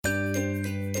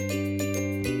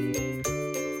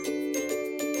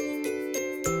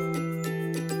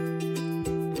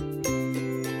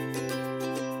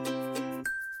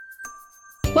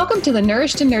Welcome to the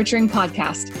Nourished and Nurturing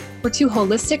podcast. We're two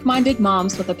holistic-minded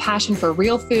moms with a passion for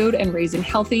real food and raising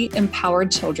healthy, empowered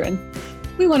children.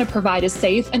 We want to provide a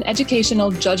safe and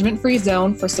educational, judgment-free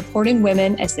zone for supporting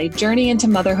women as they journey into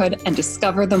motherhood and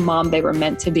discover the mom they were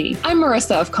meant to be. I'm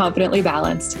Marissa of Confidently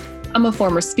Balanced. I'm a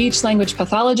former speech-language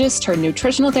pathologist turned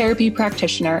nutritional therapy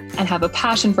practitioner and have a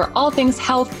passion for all things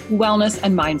health, wellness,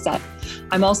 and mindset.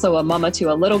 I'm also a mama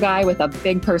to a little guy with a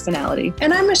big personality.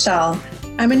 And I'm Michelle.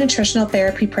 I'm a nutritional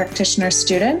therapy practitioner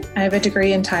student. I have a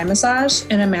degree in Thai massage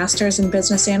and a master's in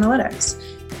business analytics.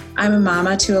 I'm a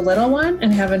mama to a little one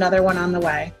and have another one on the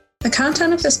way. The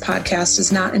content of this podcast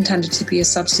is not intended to be a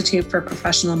substitute for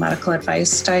professional medical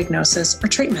advice, diagnosis, or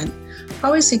treatment.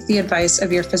 Always seek the advice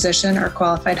of your physician or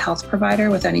qualified health provider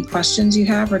with any questions you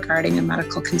have regarding a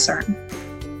medical concern.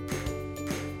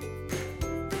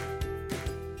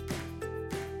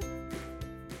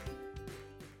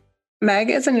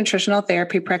 Meg is a nutritional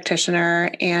therapy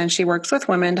practitioner, and she works with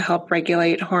women to help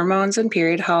regulate hormones and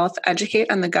period health,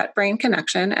 educate on the gut-brain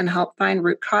connection, and help find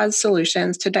root cause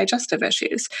solutions to digestive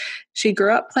issues. She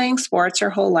grew up playing sports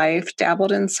her whole life,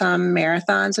 dabbled in some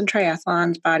marathons and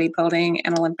triathlons, bodybuilding,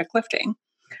 and Olympic lifting.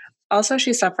 Also,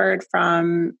 she suffered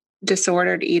from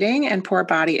disordered eating and poor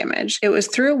body image. It was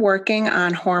through working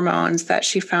on hormones that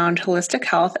she found holistic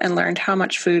health and learned how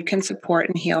much food can support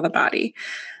and heal the body.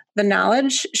 The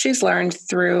knowledge she's learned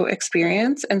through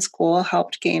experience and school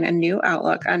helped gain a new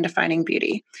outlook on defining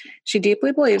beauty. She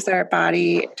deeply believes that our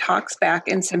body talks back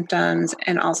in symptoms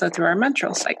and also through our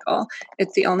menstrual cycle.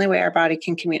 It's the only way our body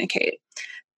can communicate.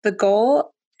 The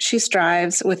goal she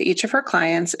strives with each of her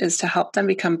clients is to help them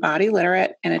become body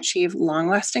literate and achieve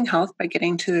long-lasting health by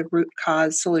getting to the root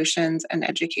cause solutions and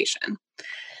education.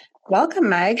 Welcome,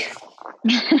 Meg.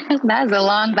 That is a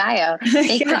long bio.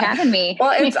 Thanks for having me.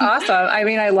 Well, it's awesome. I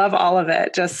mean, I love all of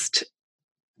it. Just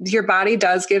your body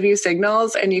does give you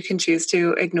signals and you can choose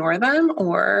to ignore them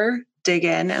or dig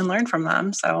in and learn from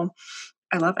them. So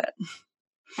I love it.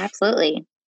 Absolutely.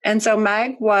 And so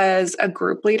Meg was a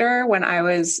group leader when I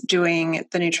was doing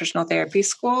the nutritional therapy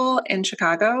school in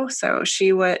Chicago. So she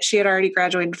had already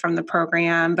graduated from the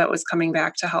program, but was coming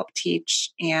back to help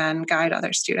teach and guide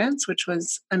other students, which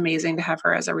was amazing to have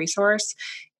her as a resource.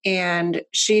 And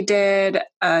she did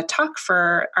a talk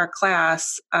for our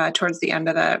class towards the end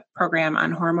of the program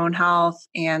on hormone health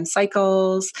and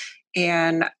cycles.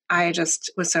 And I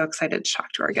just was so excited to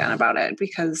talk to her again about it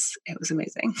because it was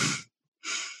amazing.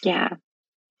 Yeah.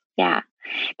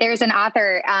 There's an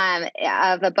author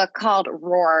of a book called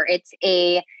Roar. What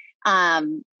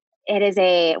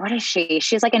is she?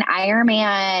 She's like an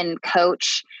Ironman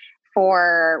coach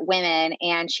for women.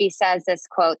 And she says this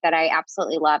quote that I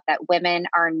absolutely love, that women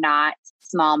are not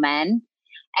small men.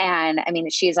 And I mean,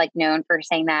 she's like known for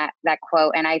saying that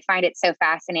quote. And I find it so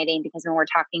fascinating because when we're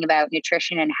talking about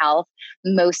nutrition and health,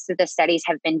 most of the studies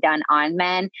have been done on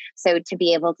men. So to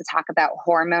be able to talk about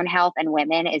hormone health and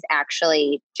women is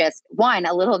actually just one,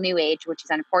 a little new age, which is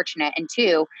unfortunate. And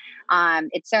two,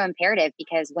 it's so imperative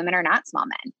because women are not small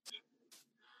men.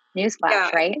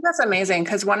 Newsflash, right? I think that's amazing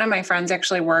because one of my friends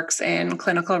actually works in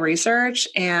clinical research,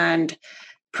 and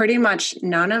pretty much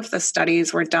none of the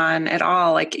studies were done at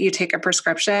all. Like you take a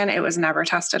prescription, it was never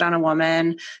tested on a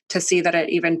woman to see that it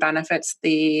even benefits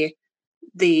the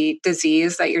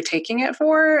disease that you're taking it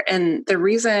for. And the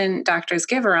reason doctors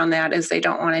give around that is they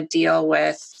don't want to deal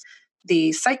with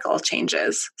the cycle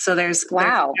changes. So there's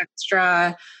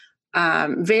extra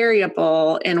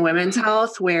variable in women's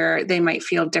health where they might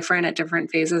feel different at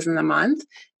different phases in the month.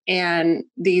 And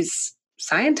these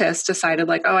scientists decided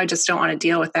like, I just don't want to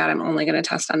deal with that. I'm only going to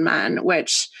test on men,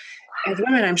 which as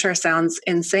women, I'm sure sounds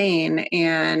insane.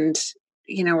 And,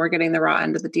 we're getting the raw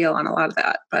end of the deal on a lot of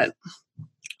that. But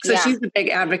so she's a big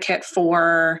advocate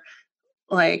for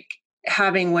like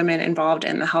having women involved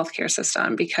in the healthcare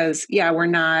system because we're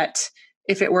not,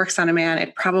 if it works on a man,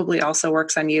 it probably also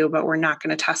works on you, but we're not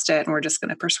going to test it and we're just going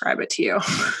to prescribe it to you.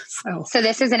 So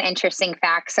this is an interesting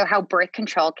fact. So how birth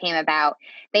control came about,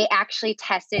 they actually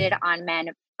tested it on men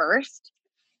first.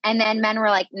 And then men were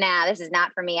like, nah, this is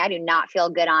not for me. I do not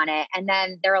feel good on it. And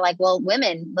then they were like, well,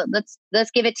 women,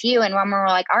 let's give it to you. And women were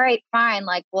like, all right, fine.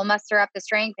 Like we'll muster up the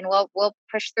strength and we'll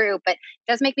push through. But it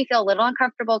does make me feel a little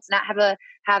uncomfortable to not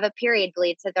have a period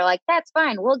bleed. So they're like, that's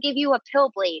fine. We'll give you a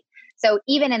pill bleed. So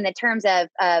even in the terms of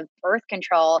birth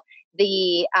control,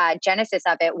 the genesis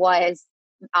of it was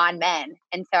on men.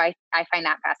 And so I find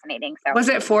that fascinating. So was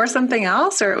it for something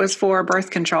else or it was for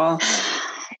birth control?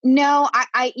 No,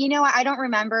 I don't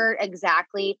remember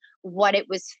exactly what it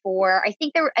was for. I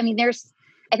think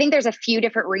there's a few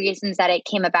different reasons that it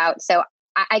came about. So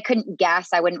I couldn't guess.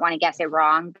 I wouldn't want to guess it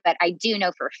wrong, but I do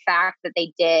know for a fact that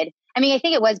they did I mean, I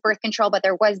think it was birth control, but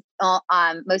there was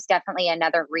most definitely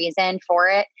another reason for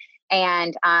it.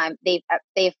 And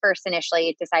they first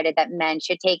initially decided that men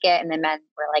should take it, and the men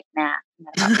were like, "Nah,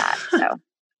 not about that." So,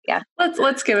 yeah,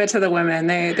 let's give it to the women.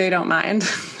 They don't mind.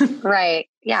 right,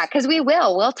 yeah, because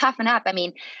we'll toughen up. I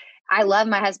mean, I love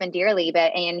my husband dearly,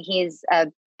 and he's a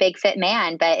big fit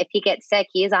man. But if he gets sick,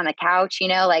 he's on the couch.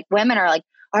 Like women are like,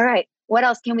 "All right, what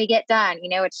else can we get done?"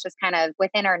 It's just kind of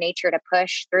within our nature to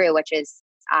push through, which is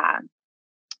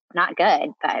not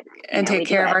good, but and take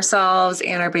care of ourselves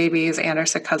and our babies and our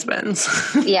sick husbands.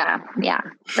 Yeah.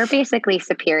 We're basically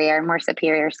more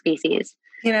superior species.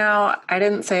 I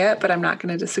didn't say it, but I'm not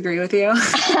going to disagree with you.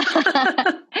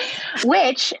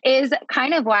 Which is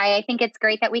kind of why I think it's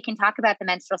great that we can talk about the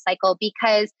menstrual cycle,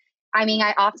 because I mean,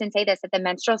 I often say this, that the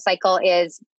menstrual cycle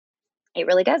it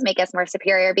really does make us more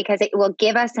superior, because it will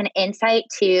give us an insight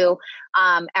to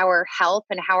our health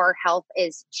and how our health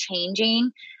is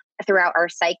changing throughout our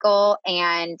cycle,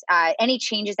 and any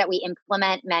changes that we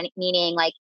implement, meaning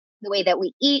like the way that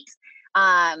we eat,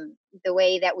 the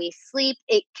way that we sleep,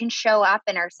 it can show up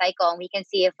in our cycle, and we can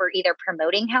see if we're either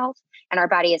promoting health and our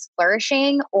body is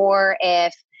flourishing, or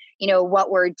if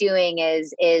what we're doing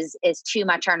is too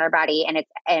much on our body,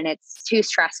 and it's too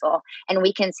stressful. And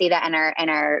we can see that in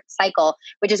our cycle,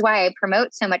 which is why I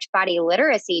promote so much body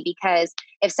literacy, because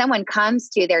if someone comes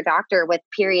to their doctor with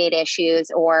period issues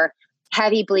or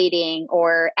heavy bleeding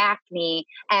or acne,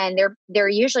 and they're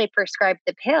usually prescribed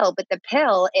the pill, but the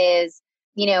pill is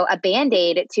a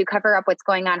Band-Aid to cover up what's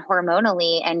going on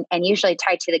hormonally, and usually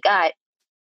tied to the gut,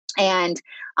 and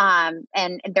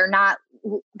they're not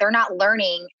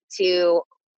learning to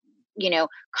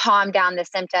calm down the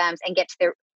symptoms and get to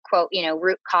the quote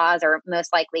root cause, or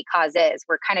most likely causes.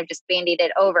 We're kind of just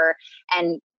Band-Aided over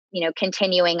and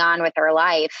continuing on with our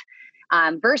life.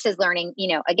 Versus learning,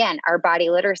 again, our body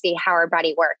literacy, how our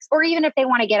body works. Or even if they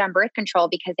want to get on birth control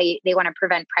because they want to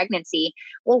prevent pregnancy,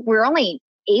 well, we're only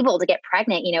able to get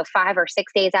pregnant, 5 or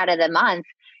 6 days out of the month.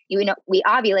 We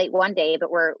ovulate one day,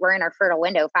 but we're in our fertile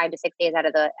window 5 to 6 days out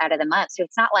of the month. So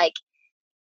it's not like,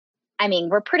 I mean,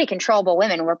 we're pretty controllable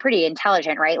women. We're pretty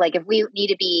intelligent, right? Like if we need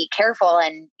to be careful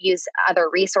and use other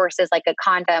resources like a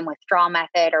condom, withdrawal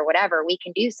method, or whatever, we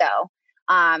can do so.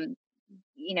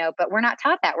 But we're not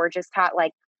taught that. We're just taught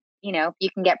like, you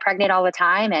can get pregnant all the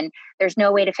time, and there's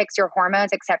no way to fix your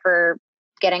hormones except for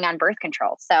getting on birth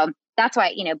control. So that's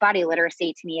why, body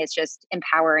literacy to me is just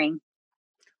empowering.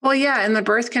 Well, yeah. And the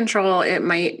birth control, it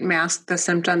might mask the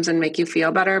symptoms and make you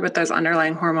feel better, but those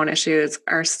underlying hormone issues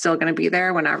are still going to be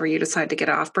there whenever you decide to get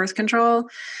off birth control.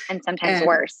 And sometimes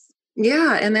worse.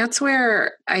 Yeah. And that's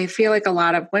where I feel like a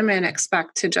lot of women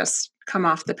expect to just come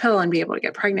off the pill and be able to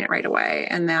get pregnant right away.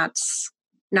 And that's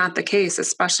not the case,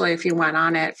 especially if you went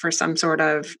on it for some sort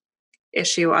of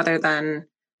issue other than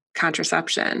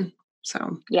contraception.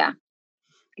 So, yeah,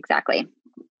 exactly.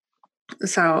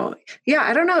 So, yeah,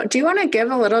 I don't know. Do you want to give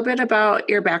a little bit about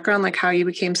your background, like how you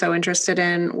became so interested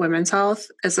in women's health?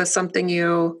 Is this something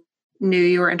you knew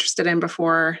you were interested in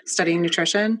before studying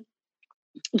nutrition?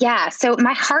 Yeah. So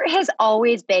my heart has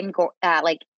always been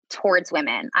towards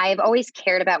women. I've always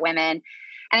cared about women.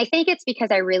 And I think it's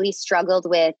because I really struggled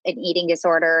with an eating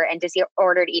disorder and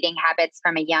disordered eating habits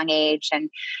from a young age, and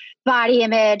body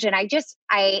image. And I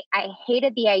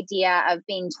hated the idea of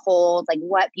being told like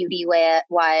what beauty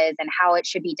was and how it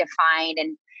should be defined.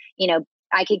 And,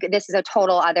 this is a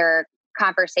total other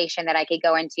conversation that I could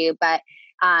go into, but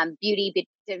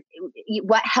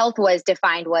what health was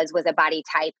defined was a body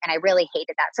type. And I really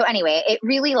hated that. So anyway, it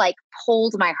really like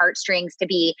pulled my heartstrings to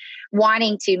be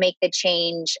wanting to make the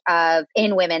change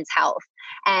in women's health.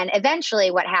 And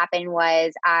eventually what happened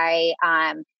was I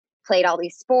played all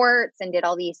these sports and did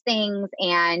all these things.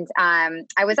 And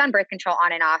I was on birth control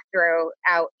on and off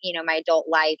throughout, my adult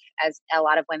life, as a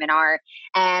lot of women are.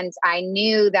 And I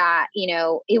knew that,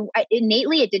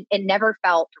 innately it never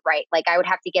felt right. Like I would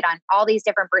have to get on all these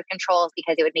different birth controls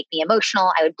because it would make me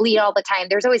emotional. I would bleed all the time.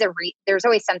 There's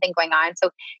always something going on.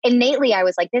 So innately I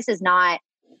was like, this is not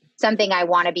something I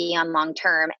want to be on long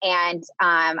term. And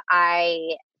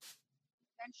I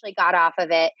eventually got off of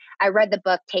it. I read the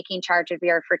book Taking Charge of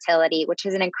Your Fertility, which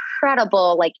is an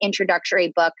incredible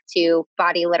introductory book to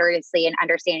body literacy and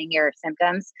understanding your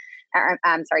symptoms.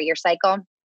 Your cycle.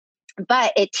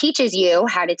 But it teaches you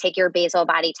how to take your basal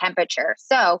body temperature.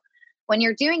 So when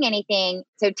you're doing anything,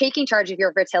 so Taking Charge of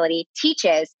Your Fertility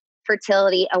teaches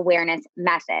fertility awareness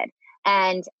method.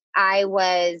 And I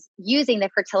was using the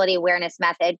fertility awareness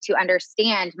method to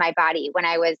understand my body when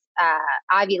I was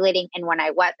ovulating and when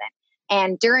I wasn't.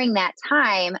 And during that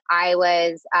time, I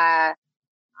was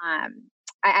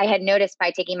I had noticed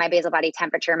by taking my basal body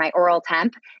temperature, my oral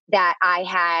temp, that I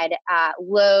had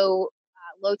low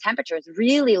temperatures,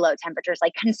 really low temperatures,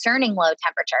 like concerning low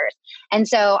temperatures. And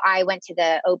so I went to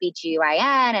the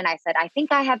OBGYN and I said, I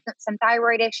think I have some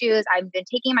thyroid issues. I've been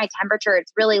taking my temperature.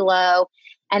 It's really low.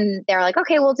 And they're like,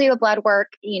 okay, we'll do a blood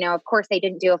work. Of course, they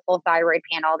didn't do a full thyroid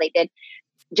panel. They did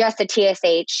just a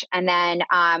TSH. And then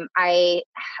I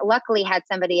luckily had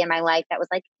somebody in my life that was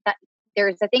like,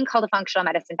 there's a thing called a functional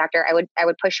medicine doctor. I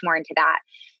would push more into that.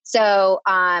 So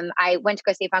I went to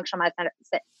go see a functional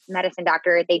medicine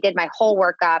doctor. They did my whole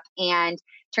workup, and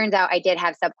turns out I did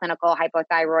have subclinical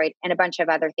hypothyroid and a bunch of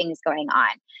other things going on.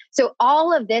 So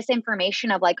all of this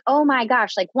information of like, oh my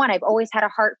gosh, like one, I've always had a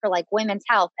heart for like women's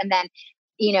health. And then,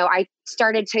 I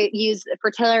started to use the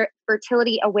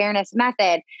fertility awareness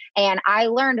method. And I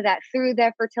learned that through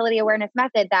the fertility awareness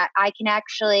method that I can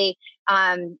actually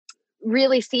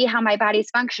really see how my body's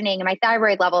functioning and my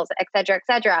thyroid levels, et cetera, et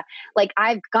cetera. Like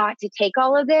I've got to take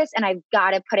all of this and I've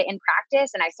got to put it in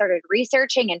practice. And I started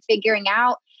researching and figuring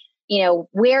out,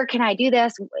 where can I do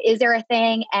this? Is there a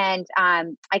thing? And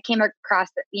I came across,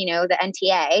 the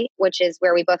NTA, which is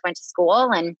where we both went to school,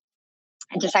 and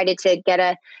I decided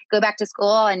to go back to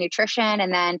school in nutrition.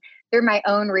 And then through my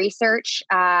own research,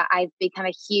 I've become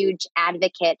a huge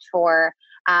advocate for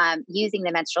using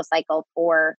the menstrual cycle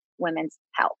for women's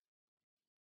health.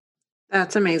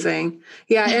 That's amazing.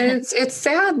 Yeah. And it's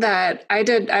sad that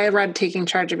I read Taking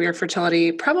Charge of Your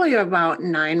Fertility probably about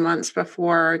 9 months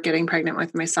before getting pregnant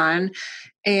with my son.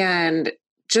 And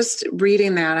just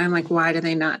reading that, I'm like, why do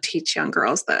they not teach young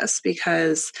girls this?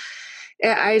 Because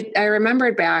I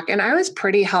remembered back, and I was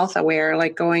pretty health aware,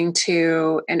 like going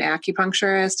to an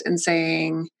acupuncturist and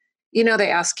saying,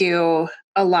 they ask you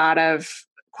a lot of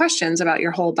questions about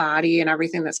your whole body and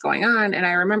everything that's going on. And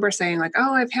I remember saying like,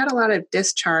 oh, I've had a lot of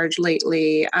discharge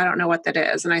lately. I don't know what that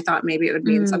is. And I thought maybe it would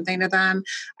mean something to them.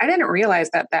 I didn't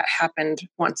realize that happened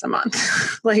once a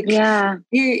month. Like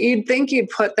you'd think you'd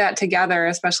put that together,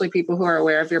 especially people who are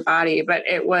aware of your body, but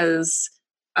it was,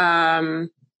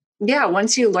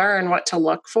 once you learn what to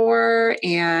look for,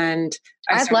 and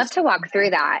I'd love to walk through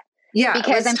that. Yeah.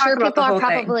 Because I'm sure people are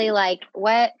probably like,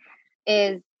 what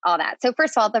is all that? So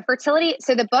first of all,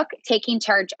 the book, Taking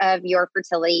Charge of Your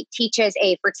Fertility, teaches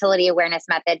a fertility awareness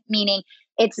method, meaning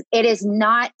it is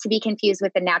not to be confused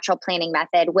with the natural planning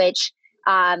method, which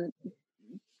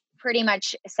pretty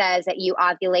much says that you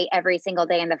ovulate every single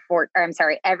day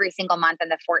every single month on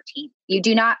the 14th. You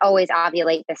do not always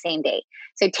ovulate the same day.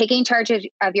 So Taking Charge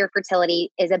of Your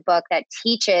Fertility is a book that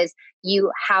teaches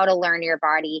you how to learn your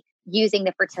body using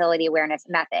the fertility awareness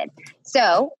method.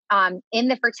 So in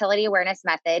the fertility awareness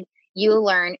method, you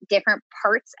learn different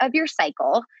parts of your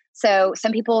cycle. So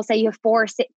some people will say you have 4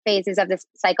 phases of this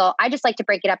cycle. I just like to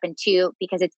break it up in 2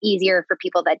 because it's easier for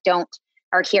people that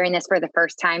are hearing this for the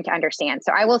first time to understand.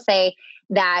 So I will say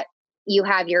that you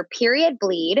have your period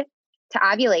bleed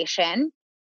to ovulation.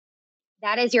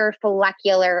 That is your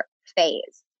follicular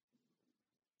phase.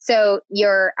 So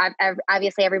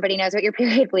obviously everybody knows what your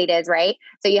period bleed is, right?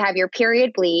 So you have your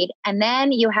period bleed, and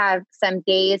then you have some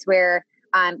days where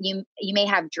you may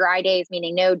have dry days,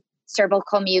 meaning no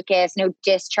cervical mucus, no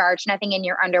discharge, nothing in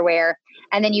your underwear.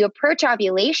 And then you approach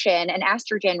ovulation and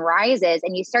estrogen rises,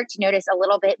 and you start to notice a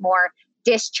little bit more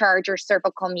discharge or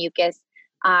cervical mucus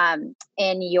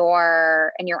in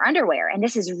your underwear. And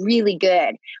this is really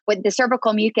good. What the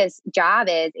cervical mucus job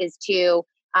is to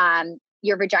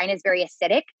your vagina is very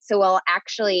acidic. So we'll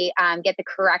actually get the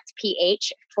correct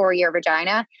pH for your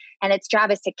vagina. And its job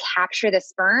is to capture the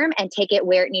sperm and take it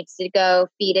where it needs to go,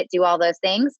 feed it, do all those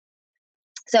things.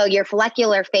 So your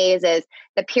follicular phase is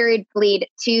the period bleed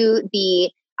to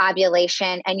the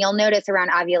ovulation. And you'll notice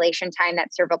around ovulation time,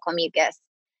 that cervical mucus.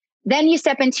 Then you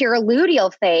step into your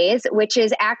luteal phase, which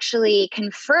is actually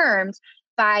confirmed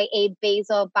by a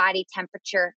basal body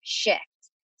temperature shift.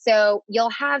 So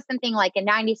you'll have something like a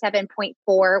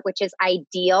 97.4, which is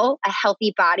ideal. A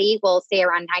healthy body will stay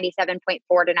around 97.4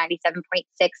 to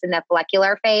 97.6 in the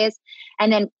follicular phase.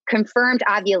 And then confirmed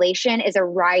ovulation is a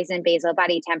rise in basal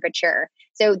body temperature.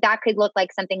 So that could look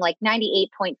like something like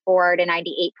 98.4 to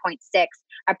 98.6,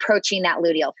 approaching that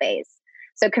luteal phase.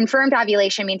 So confirmed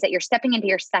ovulation means that you're stepping into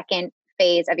your second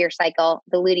phase of your cycle,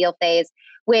 the luteal phase,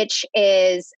 which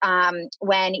is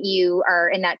when you are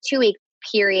in that 2-week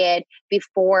period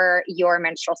before your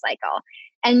menstrual cycle.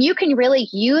 And you can really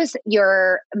use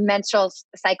your menstrual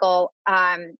cycle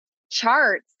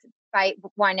charts by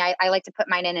one. I like to put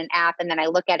mine in an app, and then I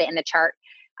look at it in the chart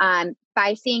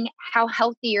by seeing how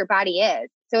healthy your body is.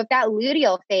 So if that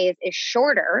luteal phase is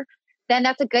shorter, then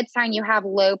that's a good sign you have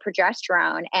low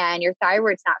progesterone and your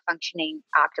thyroid's not functioning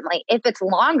optimally. If it's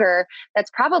longer,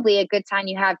 that's probably a good sign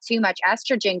you have too much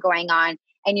estrogen going on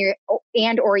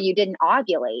or you didn't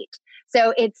ovulate.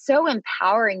 So it's so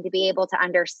empowering to be able to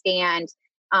understand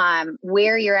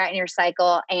where you're at in your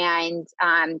cycle and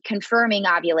confirming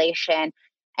ovulation.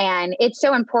 And it's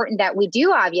so important that we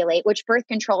do ovulate, which birth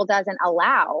control doesn't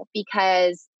allow,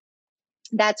 because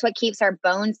that's what keeps our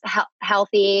bones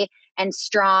healthy and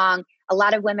strong. A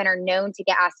lot of women are known to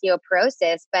get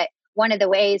osteoporosis, but one of the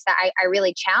ways that I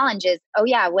really challenge is,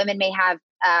 women may have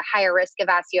a higher risk of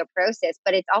osteoporosis,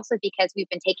 but it's also because we've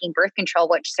been taking birth control,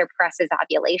 which suppresses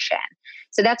ovulation.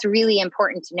 So that's really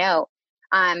important to know.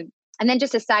 And then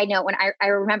just a side note, when I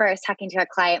remember I was talking to a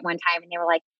client one time and they were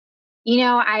like,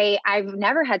 I've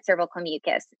never had cervical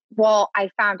mucus. Well, I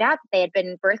found out that they had been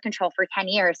in birth control for 10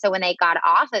 years. So when they got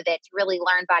off of it to really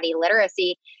learn body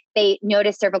literacy, they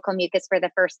noticed cervical mucus for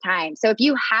the first time. So if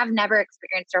you have never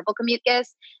experienced cervical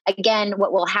mucus, again,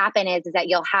 what will happen is that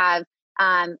you'll have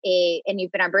and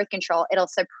you've been on birth control, it'll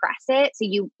suppress it. So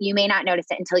you may not notice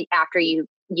it until after you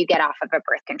get off of a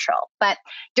birth control. But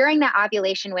during that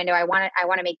ovulation window, I want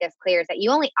to make this clear, is that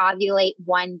you only ovulate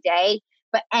one day.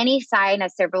 But any sign of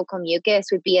cervical mucus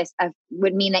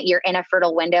would mean that you're in a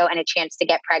fertile window and a chance to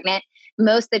get pregnant.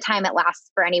 Most of the time, it lasts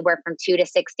for anywhere from 2 to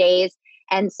 6 days.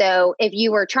 And so, if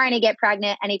you were trying to get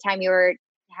pregnant, anytime you were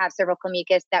to have cervical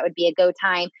mucus, that would be a go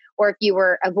time. Or if you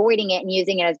were avoiding it and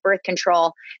using it as birth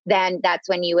control, then that's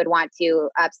when you would want to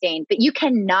abstain. But you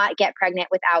cannot get pregnant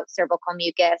without cervical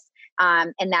mucus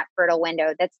in that fertile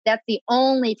window. That's the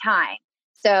only time.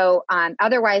 So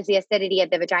otherwise, the acidity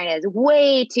of the vagina is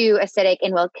way too acidic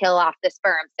and will kill off the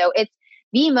sperm. So it's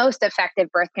the most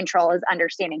effective birth control is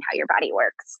understanding how your body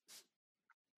works.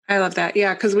 I love that.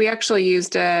 Yeah, because we actually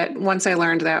used it, once I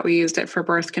learned that, we used it for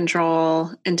birth control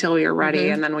until we were ready.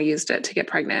 And then we used it to get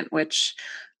pregnant, which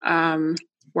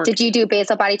worked. Did you do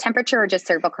basal body temperature or just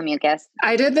cervical mucus?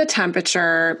 I did the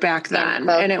temperature back then,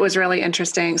 and it was really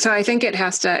interesting. So I think it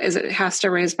has to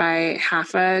raise by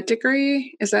half a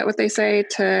degree. Is that what they say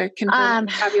to confirm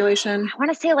ovulation? I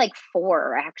want to say like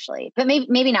 4 actually, but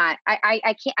maybe not.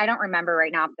 I can't. I don't remember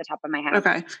right now off the top of my head.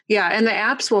 Okay, yeah, and the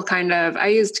apps will I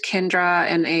used Kindra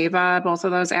and Ava, both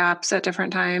of those apps at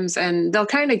different times, and they'll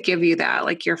kind of give you that,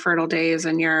 like your fertile days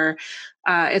and your.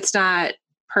 It's not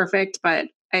perfect, but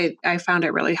I found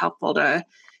it really helpful to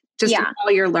just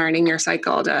while you're learning your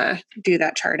cycle to do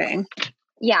that charting.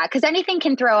 Yeah, because anything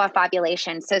can throw off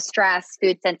ovulation. So stress,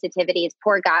 food sensitivities,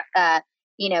 poor gut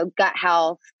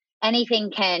health,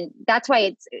 anything can. That's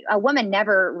why a woman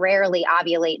rarely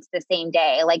ovulates the same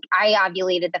day. Like I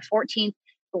ovulated the 14th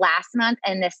last month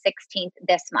and the 16th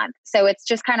this month. So it's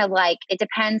just kind of like, it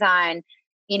depends on,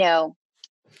 your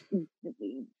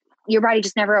body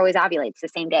just never always ovulates the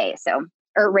same day. So,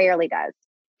 or rarely does.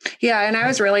 Yeah. And I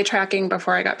was really tracking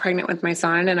before I got pregnant with my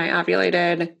son, and I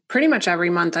ovulated pretty much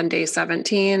every month on day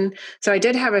 17. So I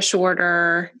did have a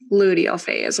shorter luteal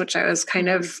phase, which I was kind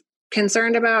of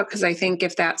concerned about, because I think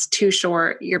if that's too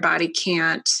short, your body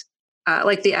can't,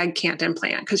 like the egg can't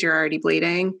implant because you're already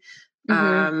bleeding.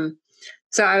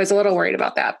 So I was a little worried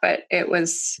about that, but it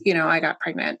was, I got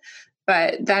pregnant.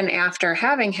 But then after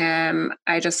having him,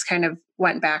 I just kind of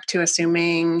went back to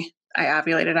assuming I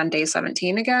ovulated on day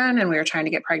 17 again, and we were trying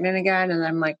to get pregnant again. And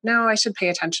I'm like, no, I should pay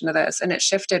attention to this. And it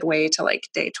shifted way to like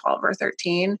day 12 or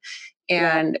 13.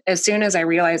 And as soon as I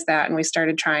realized that, and we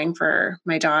started trying for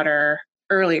my daughter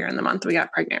earlier in the month, we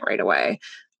got pregnant right away.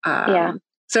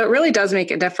 So it really does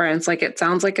make a difference. Like, it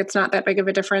sounds like it's not that big of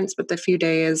a difference, but the few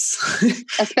days,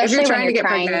 especially if you're trying to get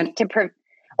pregnant to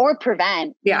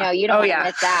prevent, you don't want to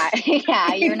miss that.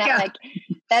 You're not like,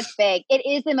 that's big. It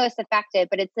is the most effective,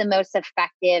 but it's the most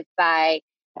effective by,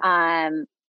 how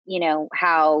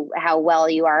well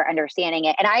you are understanding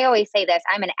it. And I always say this,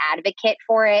 I'm an advocate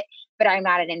for it, but I'm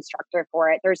not an instructor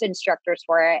for it. There's instructors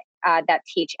for it that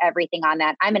teach everything on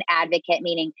that. I'm an advocate,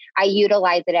 meaning I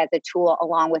utilize it as a tool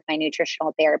along with my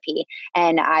nutritional therapy.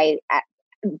 And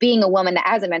being a woman that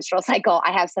has a menstrual cycle,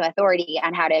 I have some authority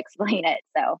on how to explain it.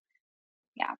 So,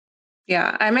 yeah.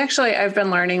 Yeah, I've been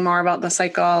learning more about the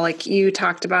cycle. Like you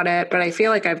talked about it, but I feel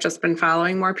like I've just been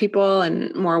following more people,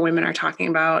 and more women are talking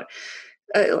about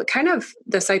kind of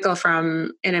the cycle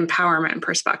from an empowerment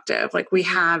perspective. Like we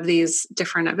have these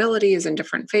different abilities and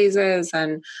different phases,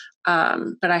 and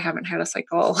but I haven't had a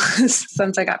cycle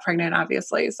since I got pregnant,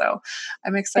 obviously. So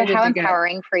I'm excited. But how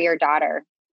empowering for your daughter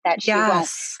that she won't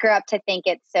grow up to think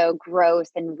it's so gross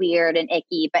and weird and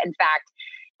icky, but in fact,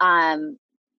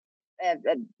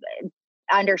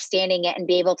 understanding it and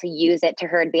be able to use it to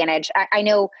her advantage. I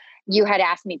know you had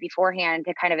asked me beforehand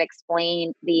to kind of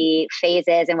explain the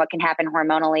phases and what can happen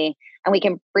hormonally. And we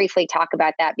can briefly talk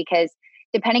about that, because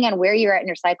depending on where you're at in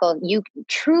your cycle, you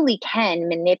truly can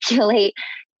manipulate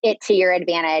it to your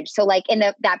advantage. So like in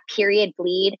that period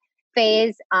bleed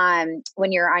phase,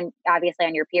 when you're obviously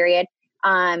on your period,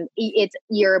 it's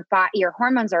your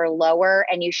hormones are lower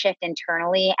and you shift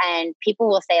internally, and people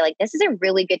will say like, this is a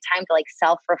really good time to like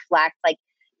self-reflect. Like,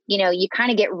 you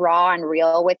kind of get raw and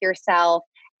real with yourself,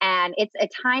 and it's a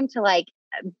time to like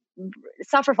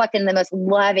self-reflect in the most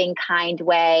loving, kind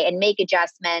way and make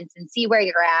adjustments and see where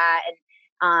you're at.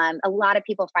 And a lot of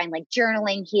people find like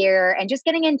journaling here and just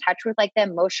getting in touch with like the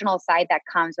emotional side that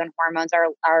comes when hormones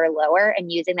are lower,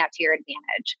 and using that to your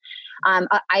advantage.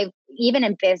 I've even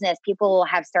in business, people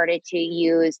have started to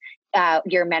use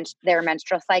their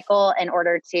menstrual cycle in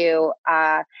order to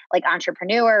like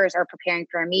entrepreneurs are preparing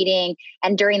for a meeting,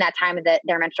 and during that time of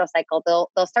their menstrual cycle,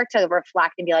 they'll start to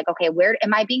reflect and be like, okay, where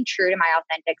am I being true to my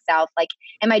authentic self? Like,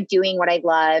 am I doing what I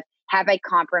love? Have I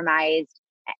compromised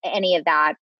any of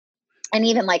that? And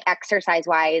even like exercise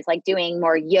wise, like doing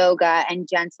more yoga and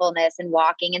gentleness and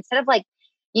walking, instead of like,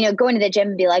 going to the gym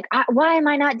and be like, why am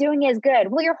I not doing as good?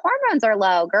 Well, your hormones are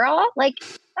low, girl. Like,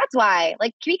 that's why.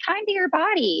 Like, be kind to your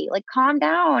body, like calm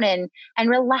down and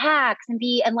relax and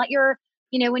let your,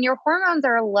 when your hormones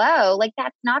are low, like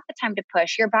that's not the time to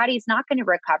push. Your body's not going to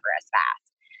recover as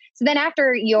fast. So then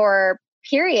after your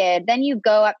period, then you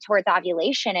go up towards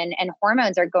ovulation, and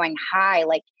hormones are going high.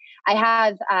 Like, I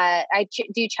have,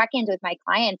 do check-ins with my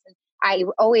clients, and I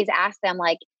always ask them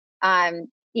like,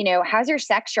 how's your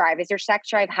sex drive? Is your sex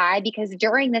drive high? Because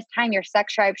during this time, your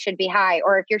sex drive should be high.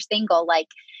 Or if you're single, like,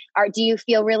 do you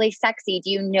feel really sexy?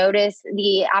 Do you notice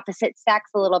the opposite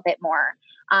sex a little bit more?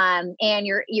 And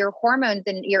your hormones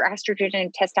and your estrogen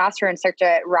and testosterone start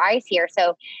to rise here.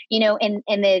 So, in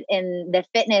the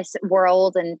fitness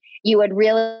world, and you would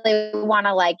really want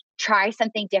to like try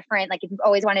something different. Like if you've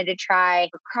always wanted to try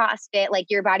CrossFit, like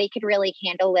your body could really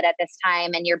handle it at this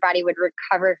time, and your body would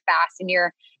recover fast and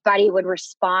your body would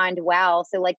respond well.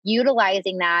 So like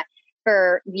utilizing that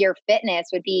for your fitness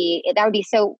would be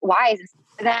so wise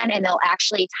then, and they'll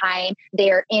actually time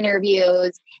their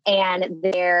interviews and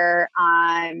their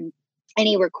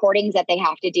any recordings that they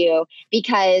have to do,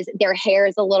 because their hair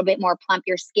is a little bit more plump,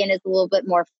 your skin is a little bit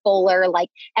more fuller, like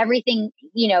everything,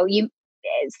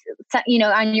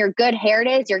 on your good hair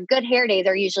days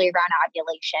are usually around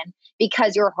ovulation,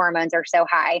 because your hormones are so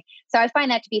high. So I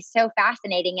find that to be so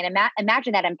fascinating, and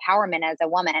imagine that empowerment as a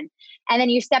woman. And then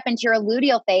you step into your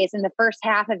luteal phase. In the first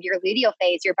half of your luteal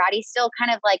phase, your body's still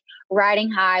kind of like riding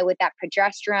high with that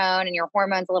progesterone, and your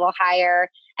hormones a little higher.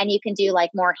 And you can do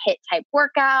like more HIIT type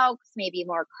workouts, maybe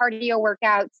more cardio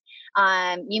workouts.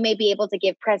 You may be able to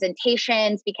give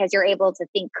presentations because you're able to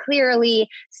think clearly,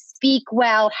 speak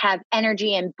well, have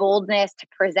energy and boldness to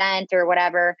present or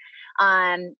whatever.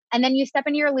 And then you step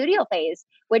into your luteal phase,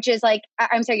 which is like,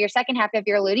 your second half of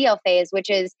your luteal phase,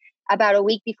 which is about a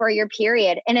week before your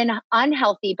period. And an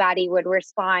unhealthy body would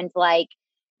respond like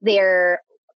they're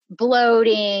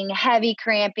bloating, heavy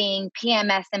cramping,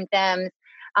 PMS symptoms.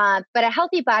 But a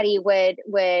healthy body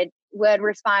would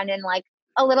respond in like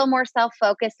a little more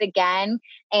self-focused again.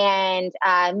 And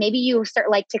maybe you start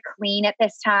like to clean at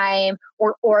this time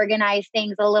or organize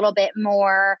things a little bit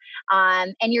more.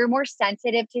 And you're more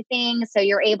sensitive to things. So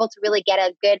you're able to really get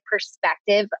a good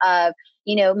perspective of,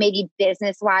 maybe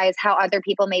business-wise, how other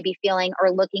people may be feeling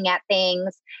or looking at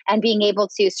things, and being able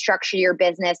to structure your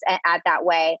business at that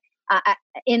way,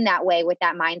 in that way, with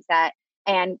that mindset,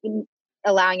 and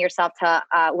allowing yourself to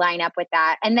line up with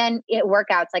that. And then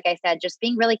workouts, like I said, just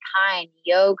being really kind,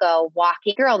 yoga,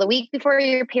 walking. Girl, the week before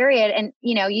your period, and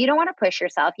you don't want to push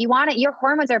yourself. You want it. Your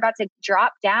hormones are about to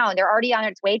drop down. They're already on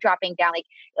its way dropping down. Like,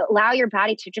 allow your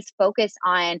body to just focus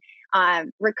on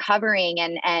recovering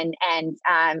and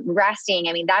resting.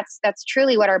 I mean, that's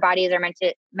truly what our bodies are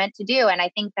meant to do. And I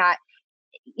think that,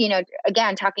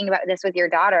 again, talking about this with your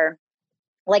daughter,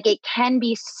 like it can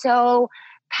be so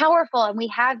powerful. And we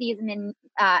have these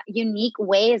unique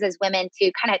ways as women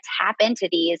to kind of tap into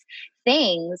these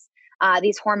things,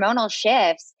 these hormonal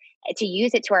shifts, to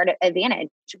use it to our advantage,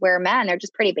 where men are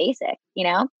just pretty basic,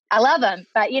 I love them,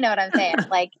 but you know what I'm saying?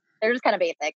 Like, they're just kind of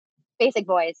basic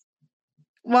boys.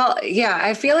 Well, yeah,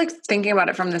 I feel like thinking about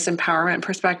it from this empowerment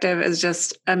perspective is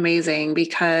just amazing,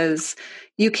 because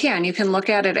you can look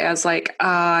at it as like,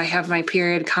 I have my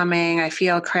period coming, I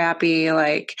feel crappy.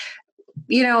 Like,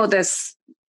 this,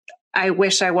 I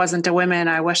wish I wasn't a woman.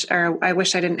 I wish I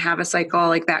didn't have a cycle,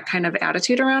 like that kind of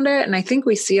attitude around it. And I think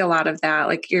we see a lot of that,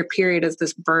 like your period is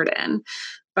this burden.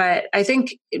 But I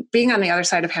think being on the other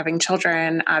side of having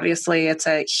children, obviously it's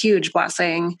a huge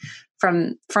blessing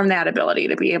from that ability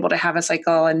to be able to have a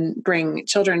cycle and bring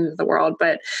children into the world.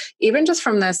 But even just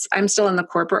from this, I'm still in the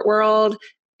corporate world.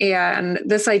 And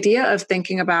this idea of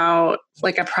thinking about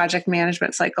like a project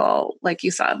management cycle, like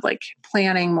you said, like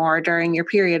planning more during your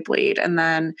period bleed and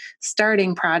then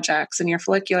starting projects in your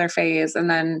follicular phase and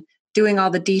then doing all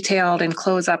the detailed and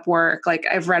close up work. Like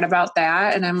I've read about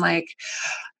that and I'm like,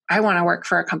 I want to work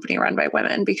for a company run by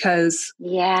women because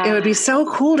it would be so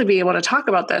cool to be able to talk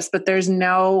about this, but there's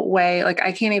no way, like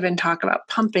I can't even talk about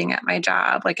pumping at my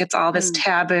job. Like it's all this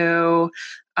taboo.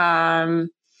 Not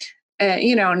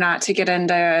to get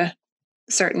into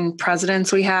certain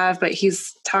presidents we have, but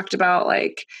he's talked about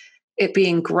like it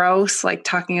being gross, like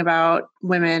talking about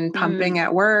women pumping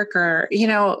at work or,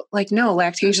 like, no,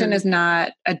 lactation is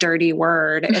not a dirty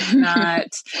word. It's not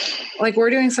like we're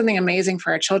doing something amazing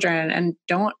for our children and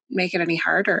don't make it any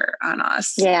harder on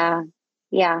us. Yeah.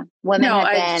 Yeah. Women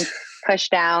have been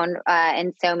pushed down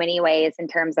in so many ways in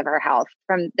terms of our health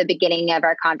from the beginning of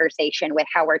our conversation with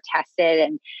how we're tested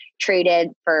and treated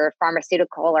for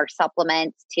pharmaceutical or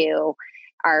supplements to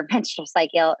our menstrual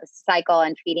cycle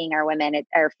and feeding our women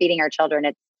or feeding our children.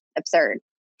 It's absurd.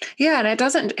 Yeah. And it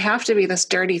doesn't have to be this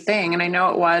dirty thing. And I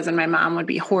know it was, and my mom would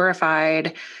be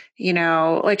horrified,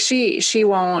 like she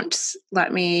won't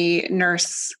let me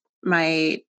nurse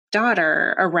my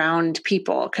daughter around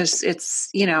people because it's,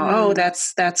 oh,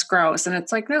 that's gross. And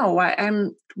it's like, no,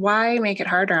 why make it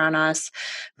harder on us?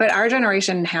 But our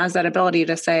generation has that ability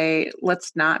to say,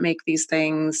 let's not make these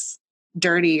things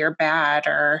dirty or bad,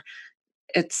 or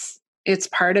it's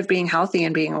part of being healthy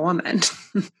and being a woman.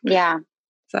 Yeah.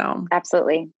 So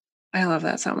absolutely. I love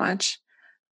that so much.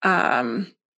 So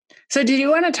did you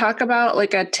want to talk about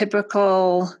like a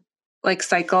typical like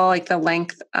cycle, like the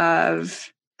length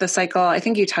of the cycle? I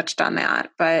think you touched on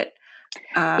that, but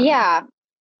yeah,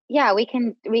 we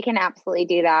can absolutely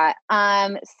do that.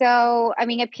 So I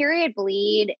mean, a period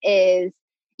bleed is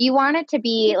you want it to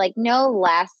be like no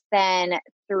less than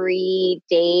 3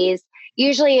 days.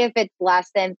 Usually if it's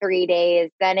less than 3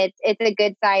 days, then it's a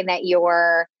good sign that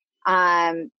you're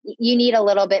you need a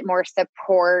little bit more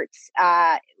support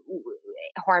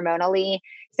hormonally.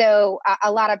 So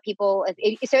a lot of people,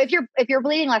 if you're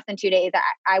bleeding less than 2 days,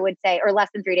 I would say, or less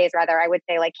than 3 days rather, I would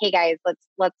say like, hey guys,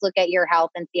 let's look at your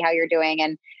health and see how you're doing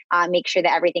and make sure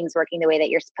that everything's working the way that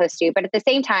you're supposed to. But at the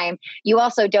same time, you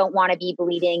also don't want to be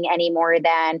bleeding any more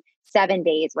than 7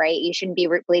 days, right? You shouldn't be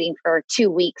bleeding for 2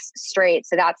 weeks straight.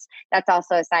 So that's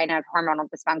also a sign of hormonal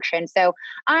dysfunction. So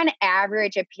on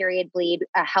average, a period bleed,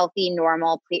 a healthy,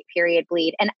 normal period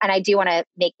bleed. And I do want to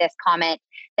make this comment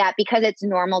that because it's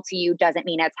normal to you doesn't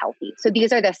mean it's healthy. So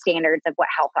these are the standards of what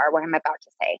health are, what I'm about to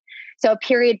say. So a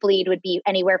period bleed would be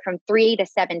anywhere from 3 to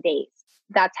 7 days.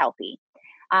 That's healthy.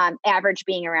 Average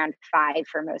being around 5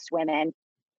 for most women.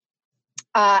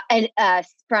 And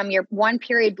from your one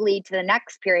period bleed to the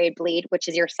next period bleed, which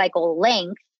is your cycle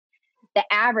length, the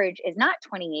average is not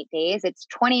 28 days, it's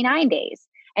 29 days.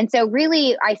 And so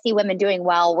really, I see women doing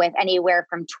well with anywhere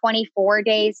from 24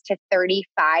 days to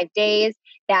 35 days,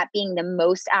 that being the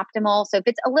most optimal. So if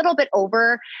it's a little bit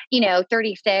over,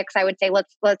 36, I would say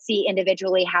let's see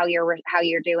individually how you're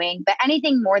doing. But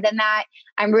anything more than that,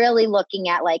 I'm really looking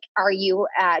at like, do you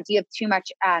have too much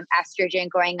estrogen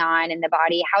going on in the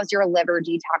body? How's your liver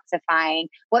detoxifying?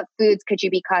 What foods could you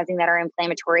be causing that are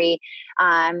inflammatory?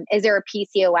 Is there a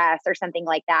PCOS or something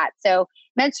like that? So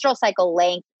menstrual cycle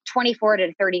length, 24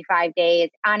 to 35 days,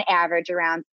 on average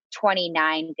around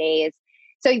 29 days.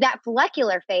 So that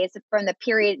follicular phase from the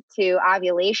period to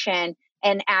ovulation,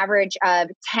 an average of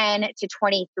 10 to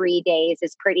 23 days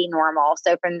is pretty normal.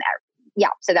 So from there,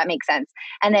 so that makes sense.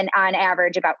 And then on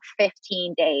average about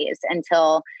 15 days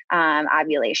until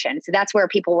ovulation. So that's where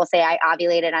people will say, I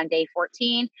ovulated on day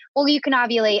 14. Well, you can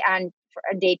ovulate on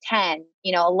day 10,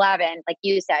 11, like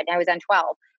you said, I was on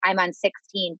 12. I'm on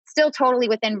 16, still totally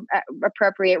within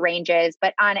appropriate ranges,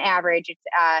 but on average, it's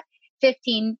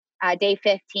 15, day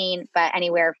 15, but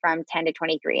anywhere from 10 to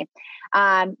 23.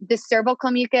 The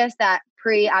cervical mucus, that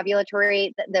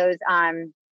pre-ovulatory, those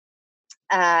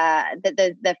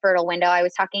the fertile window I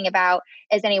was talking about,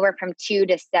 is anywhere from 2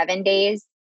 to 7 days.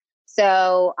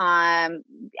 So I'm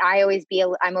always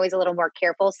a little more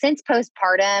careful since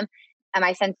postpartum.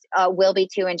 My son will be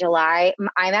 2 in July.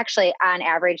 I'm actually on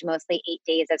average mostly 8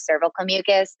 days of cervical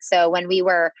mucus. So when we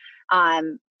were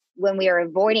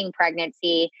avoiding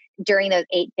pregnancy during those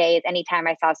 8 days, anytime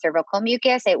I saw cervical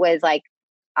mucus, it was like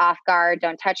off guard,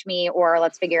 don't touch me, or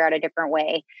let's figure out a different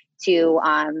way to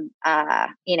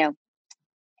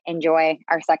enjoy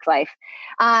our sex life.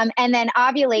 And then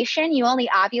ovulation, you only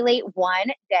ovulate one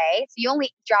day. So you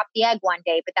only drop the egg one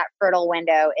day, but that fertile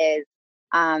window is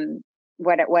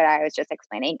what I was just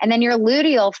explaining. And then your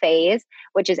luteal phase,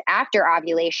 which is after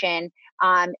ovulation,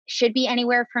 should be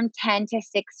anywhere from 10 to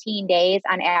 16 days.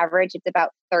 On average, it's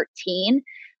about 13.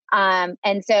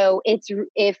 And so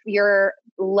if you're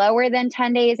lower than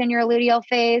 10 days in your luteal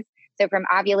phase, so from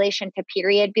ovulation to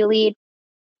period bleed,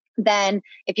 then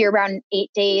if you're around 8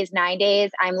 days, 9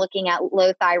 days, I'm looking at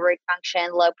low thyroid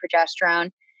function, low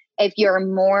progesterone. If you're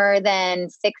more than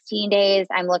 16 days,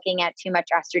 I'm looking at too much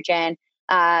estrogen,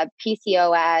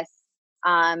 PCOS,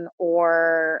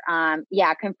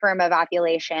 confirm of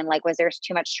ovulation. Like, was there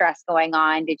too much stress going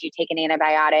on? Did you take an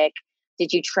antibiotic?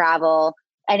 Did you travel?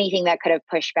 Anything that could have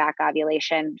pushed back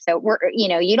ovulation. So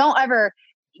you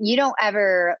don't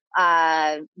ever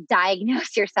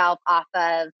diagnose yourself off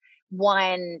of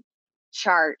one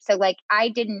chart. So like, I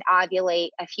didn't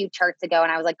ovulate a few charts ago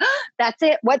and I was like, oh, that's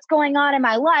it. What's going on in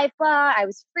my life? I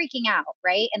was freaking out.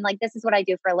 Right. And like, this is what I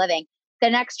do for a living. The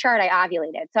next chart I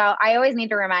ovulated. So I always need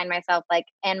to remind myself, like,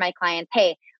 and my clients,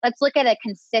 hey, let's look at a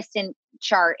consistent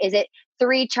chart. Is it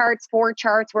 3 charts, 4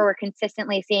 charts where we're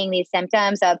consistently seeing these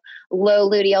symptoms of low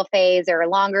luteal phase or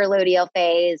longer luteal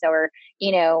phase or,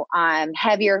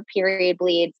 heavier period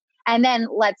bleeds? And then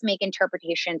let's make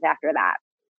interpretations after that.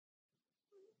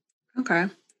 Okay.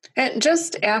 And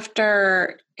just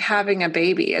after having a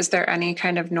baby, is there any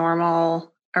kind of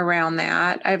normal around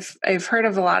that? I've heard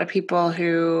of a lot of people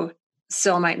who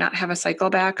still might not have a cycle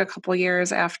back a couple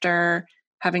years after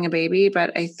having a baby,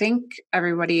 but I think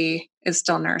everybody is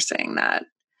still nursing that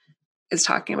is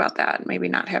talking about that, maybe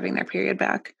not having their period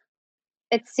back.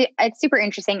 It's super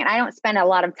interesting. And I don't spend a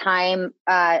lot of time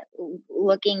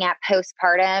looking at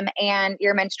postpartum and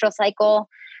your menstrual cycle,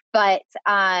 but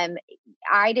I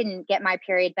didn't get my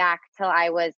period back till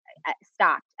I was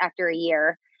stopped after a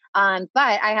year. But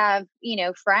I have,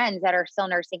 friends that are still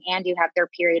nursing and do have their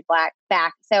period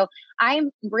back. So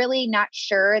I'm really not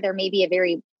sure. There may be a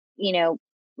very,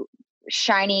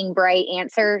 shining bright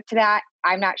answer to that.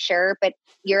 I'm not sure, but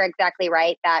you're exactly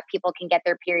right that people can get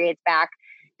their periods back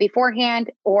beforehand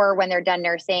or when they're done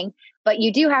nursing. But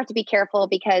you do have to be careful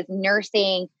because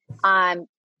nursing, a certain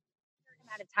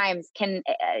amount of times can,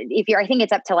 I think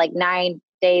it's up to like 9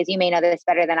 days. You may know this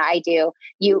better than I do.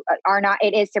 You are not,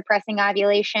 it is suppressing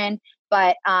ovulation,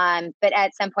 but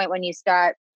at some point when you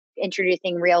start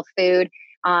introducing real food,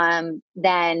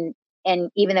 then,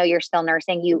 and even though you're still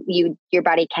nursing, your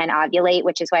body can ovulate,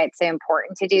 which is why it's so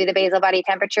important to do the basal body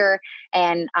temperature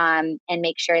and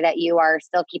make sure that you are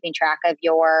still keeping track of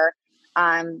your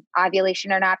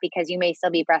ovulation or not, because you may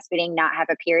still be breastfeeding, not have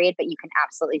a period, but you can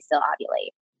absolutely still ovulate.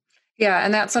 Yeah.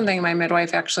 And that's something my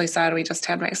midwife actually said. We just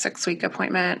had my 6-week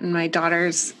appointment and my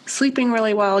daughter's sleeping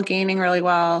really well, gaining really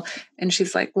well. And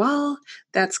she's like, well,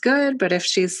 that's good. But if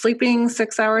she's sleeping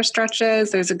 6-hour stretches,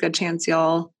 there's a good chance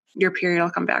your period will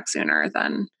come back sooner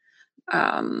than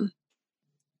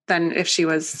if she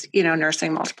was,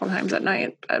 nursing multiple times at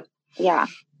night. But yeah.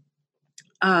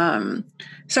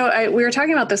 So we were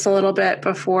talking about this a little bit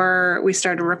before we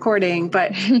started recording,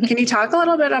 but can you talk a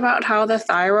little bit about how the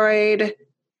thyroid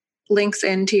links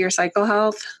into your cycle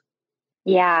health?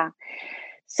 Yeah.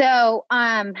 So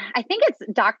I think it's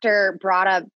Dr.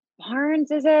 Brada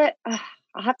Barnes, is it?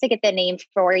 I'll have to get the name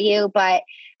for you, but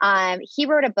he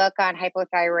wrote a book on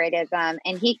hypothyroidism,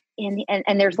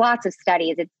 and there's lots of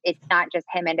studies. It's not just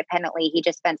him independently. He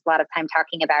just spends a lot of time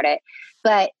talking about it.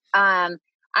 But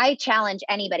I challenge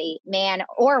anybody, man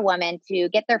or woman, to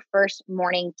get their first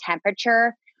morning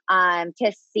temperature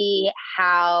to see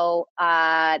how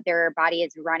their body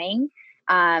is running.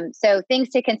 So things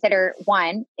to consider: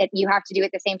 one, you have to do it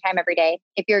at the same time every day.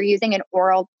 If you're using an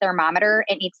oral thermometer,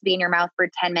 it needs to be in your mouth for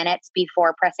 10 minutes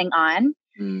before pressing on.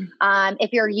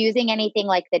 If you're using anything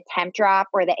like the Temp Drop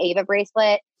or the Ava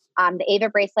bracelet,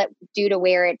 due to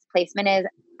where its placement is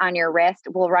on your wrist,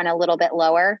 will run a little bit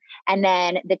lower. And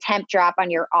then the Temp Drop on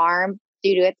your arm,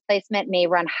 due to its placement, may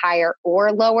run higher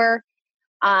or lower.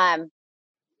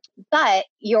 But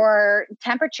your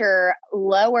temperature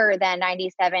lower than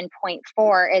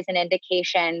 97.4 is an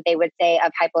indication, they would say,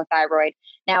 of hypothyroid.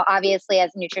 Now, obviously, as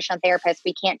a nutritional therapist,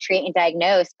 we can't treat and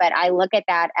diagnose, but I look at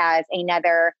that as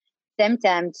another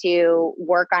symptom to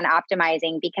work on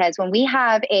optimizing, because when we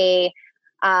have a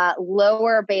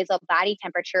lower basal body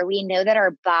temperature, we know that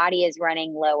our body is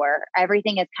running lower.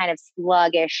 Everything is kind of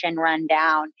sluggish and run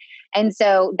down. And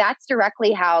so that's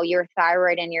directly how your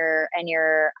thyroid and your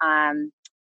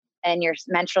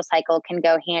menstrual cycle can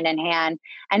go hand in hand.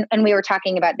 And we were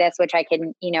talking about this, which I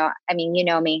can, you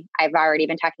know me, I've already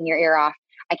been talking your ear off.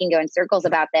 I can go in circles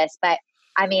about this, but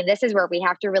I mean, this is where we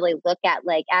have to really look at,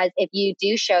 like, as if you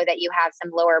do show that you have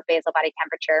some lower basal body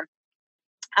temperature,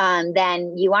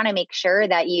 then you want to make sure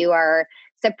that you are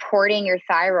supporting your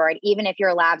thyroid, even if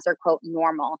your labs are quote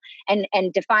normal, and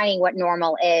defining what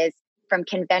normal is from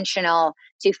conventional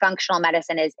to functional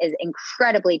medicine is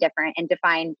incredibly different and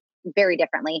defined very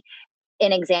differently.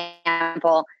 An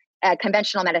example,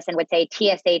 conventional medicine would say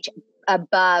TSH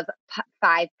above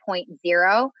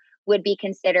 5.0 would be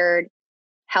considered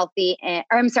healthy,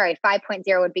 or I'm sorry,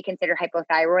 5.0 would be considered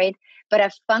hypothyroid, but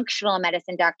a functional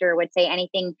medicine doctor would say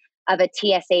anything of a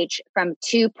TSH from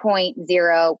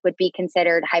 2.0 would be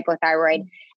considered hypothyroid.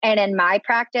 And in my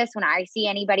practice, when I see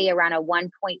anybody around a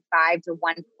 1.5 to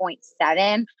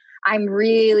 1.7, I'm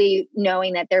really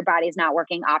knowing that their body's not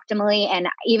working optimally. And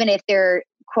even if they're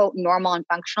quote normal in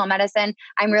functional medicine,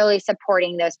 I'm really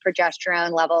supporting those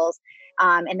progesterone levels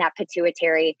in that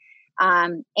pituitary.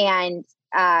 So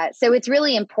it's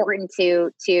really important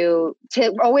to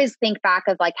always think back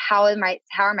of like, how are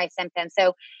my symptoms?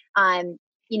 So,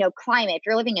 climate, if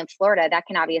you're living in Florida, that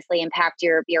can obviously impact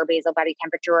your basal body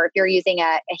temperature. Or if you're using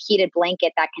a heated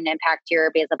blanket, that can impact your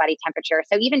basal body temperature.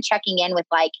 So even checking in with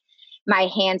like, my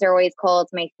hands are always cold,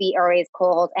 my feet are always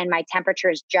cold, and my temperature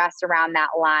is just around that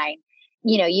line.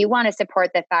 You want to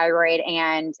support the thyroid,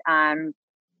 and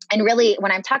really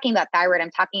when I'm talking about thyroid,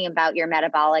 I'm talking about your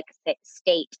metabolic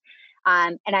state.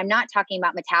 And I'm not talking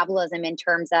about metabolism in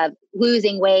terms of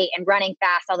losing weight and running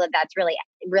fast, although that's really,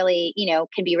 really,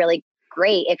 can be really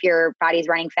great if your body's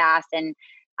running fast and,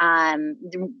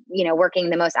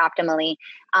 working the most optimally.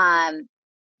 I'm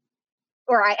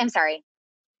sorry.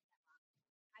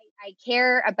 I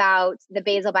care about the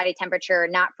basal body temperature,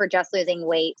 not for just losing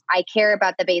weight. I care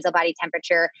about the basal body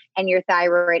temperature and your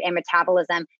thyroid and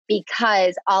metabolism,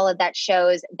 because all of that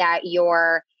shows that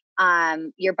your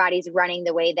body's running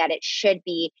the way that it should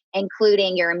be,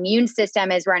 including your immune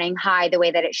system is running high the way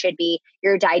that it should be,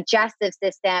 your digestive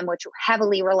system, which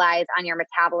heavily relies on your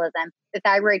metabolism. The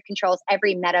thyroid controls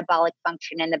every metabolic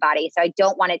function in the body. So I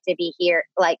don't want it to be here.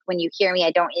 Like when you hear me,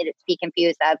 I don't want it to be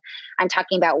confused of, I'm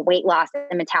talking about weight loss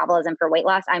and metabolism for weight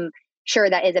loss. I'm sure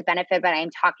that is a benefit, but I'm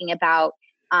talking about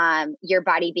your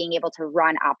body being able to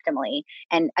run optimally.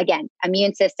 And again,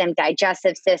 immune system,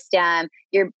 digestive system,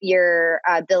 your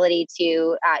ability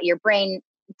to, your brain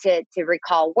to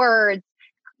recall words,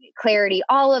 clarity,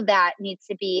 all of that needs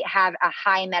to have a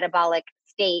high metabolic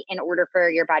state in order for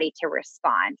your body to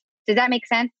respond. Does that make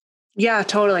sense? Yeah,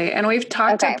 totally. And we've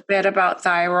talked a bit about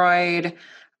thyroid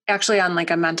actually on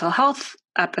like a mental health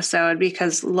episode,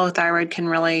 because low thyroid can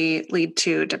really lead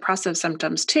to depressive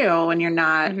symptoms too. When you're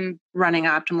not running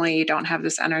optimally, you don't have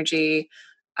this energy.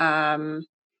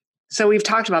 So we've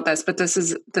talked about this, but this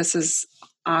is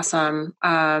awesome.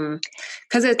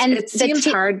 Cause it seems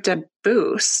hard to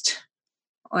boost.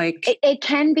 Like it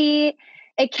can be,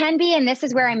 and this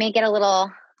is where I may get a little,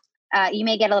 you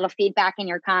may get a little feedback in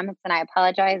your comments, and I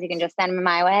apologize. You can just send them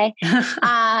my way.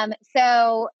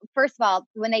 So first of all,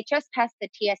 when they just test the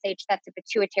TSH, that's a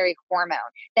pituitary hormone.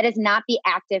 That is not the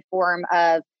active form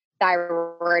of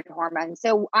thyroid hormone.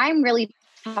 So I'm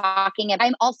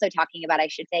also talking about, I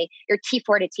should say, your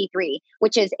T4 to T3,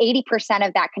 which is 80%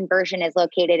 of that conversion is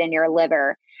located in your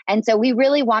liver. And so we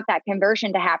really want that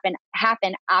conversion to happen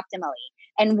optimally.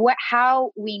 And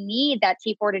how we need that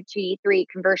T4 to T3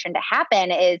 conversion to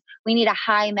happen is we need a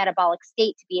high metabolic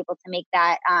state to be able to make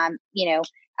that,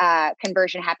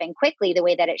 conversion happen quickly the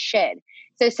way that it should.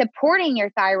 So supporting your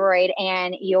thyroid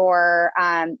and your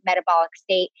metabolic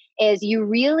state is, you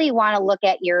really want to look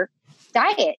at your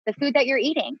diet, the food that you're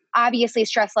eating. Obviously,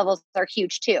 stress levels are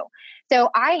huge too. So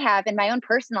I have, in my own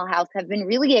personal health, have been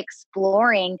really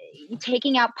exploring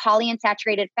taking out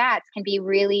polyunsaturated fats can be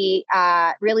really,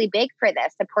 really big for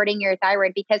this, supporting your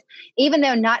thyroid, because even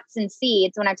though nuts and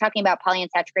seeds, when I'm talking about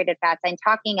polyunsaturated fats, I'm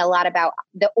talking a lot about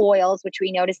the oils, which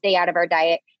we know to stay out of our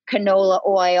diet, canola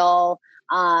oil,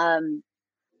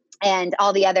 and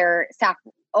all the other sap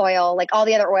oil, like all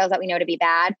the other oils that we know to be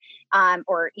bad,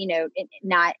 or,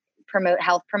 not promote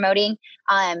health promoting.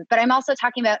 But I'm also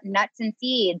talking about nuts and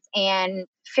seeds and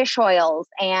fish oils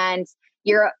and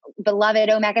your beloved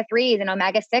omega-3s and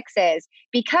omega-6s,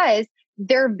 because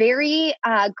they're very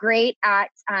great at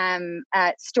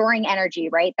storing energy,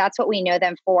 right? That's what we know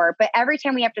them for. But every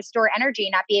time we have to store energy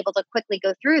and not be able to quickly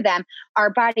go through them, our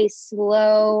body's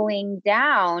slowing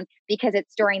down because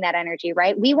it's storing that energy,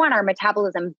 right? We want our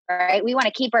metabolism, right? We want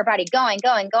to keep our body going.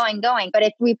 But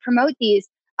if we promote these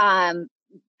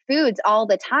foods all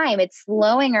the time, it's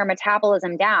slowing our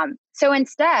metabolism down. So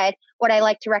instead, what I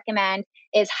like to recommend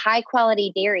is high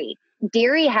quality dairy.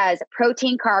 Dairy has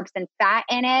protein, carbs, and fat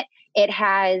in it. It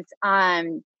has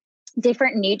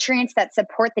different nutrients that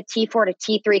support the T4 to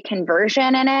T3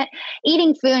 conversion in it,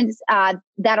 eating foods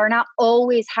that are not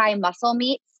always high muscle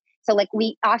meats. So like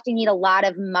we often eat a lot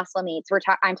of muscle meats.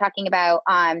 I'm talking about,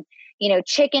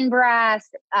 chicken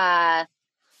breast,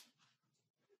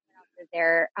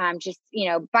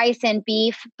 bison,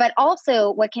 beef, but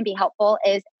also what can be helpful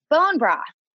is bone broth,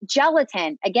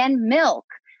 gelatin, again, milk.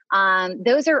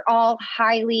 Those are all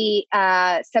highly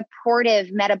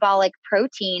supportive metabolic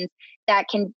proteins that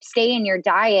can stay in your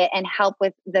diet and help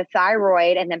with the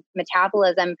thyroid and the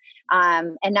metabolism,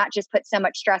 and not just put so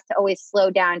much stress to always slow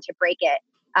down to break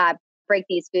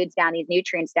these foods down, these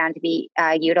nutrients down to be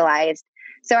utilized.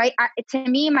 So to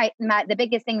me, the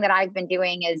biggest thing that I've been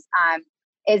doing is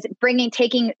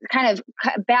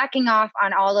backing off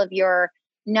on all of your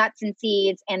nuts and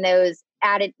seeds and those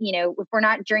added, if we're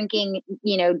not drinking,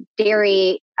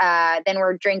 dairy, then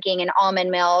we're drinking an almond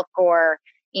milk or,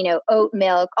 oat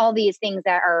milk, all these things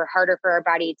that are harder for our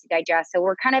body to digest. So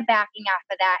we're kind of backing off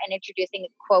of that and introducing,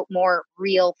 quote, more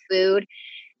real food,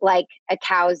 like a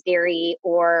cow's dairy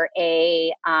or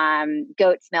a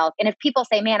goat's milk. And if people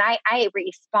say, man, I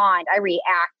respond, I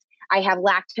react, I have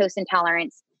lactose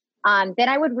intolerance, then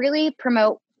I would really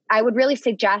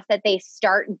suggest that they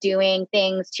start doing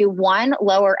things to, one,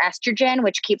 lower estrogen,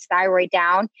 which keeps thyroid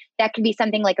down. That could be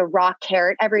something like a raw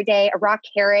carrot every day. A raw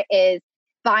carrot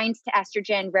binds to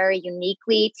estrogen very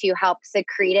uniquely to help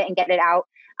secrete it and get it out.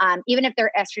 Even if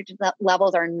their estrogen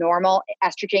levels are normal,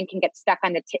 estrogen can get stuck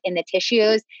in the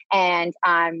tissues, and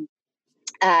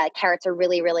carrots are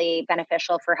really, really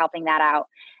beneficial for helping that out.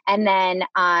 And then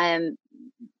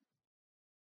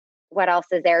what else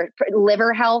is there?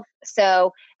 Liver health.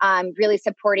 So really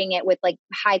supporting it with like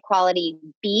high quality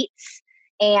beets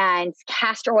and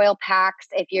castor oil packs.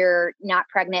 If you're not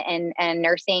pregnant and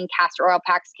nursing, castor oil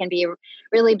packs can be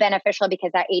really beneficial because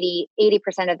that 80%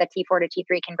 of the T4 to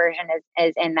T3 conversion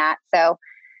is in that. So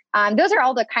those are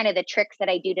all the kind of the tricks that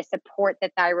I do to support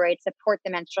the thyroid, support the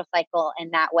menstrual cycle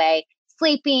in that way.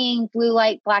 Sleeping, blue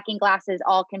light blocking glasses,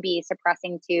 all can be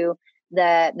suppressing to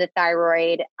the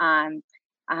thyroid. And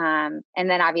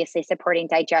then obviously supporting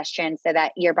digestion so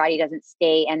that your body doesn't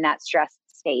stay in that stressed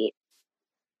state.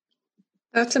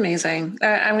 That's amazing.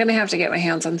 I'm going to have to get my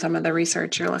hands on some of the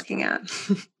research you're looking at.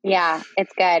 Yeah,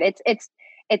 it's good.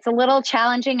 It's a little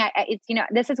challenging.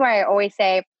 This is why I always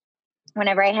say,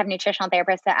 whenever I have nutritional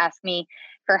therapists that ask me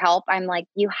for help, I'm like,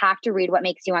 you have to read what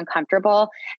makes you uncomfortable,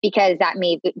 because that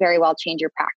may very well change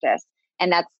your practice.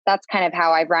 And that's kind of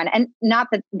how I run. And not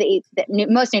that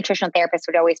most nutritional therapists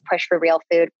would always push for real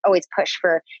food, always push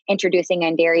for introducing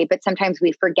in dairy, but sometimes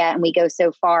we forget and we go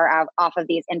so far off of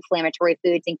these inflammatory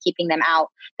foods and keeping them out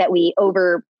that we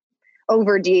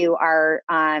overdo our,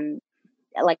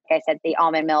 like I said, the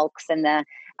almond milks and the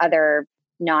other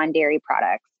non-dairy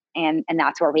products. And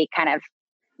that's where we kind of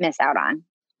miss out on.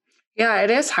 Yeah, it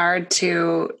is hard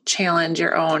to challenge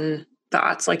your own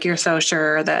thoughts. Like, you're so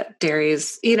sure that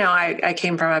dairy's, I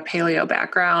came from a paleo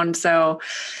background. So,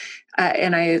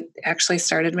 and I actually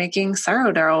started making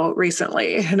sourdough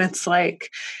recently. And it's like,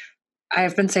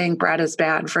 I've been saying bread is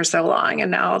bad for so long.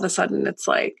 And now all of a sudden it's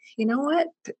like, you know what?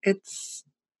 It's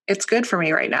good for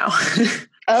me right now.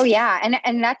 Oh yeah.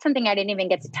 And that's something I didn't even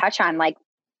get to touch on. Like,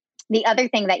 the other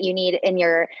thing that you need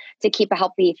to keep a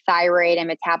healthy thyroid and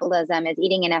metabolism is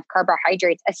eating enough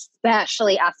carbohydrates,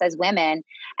 especially us as women.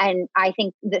 And I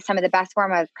think that some of the best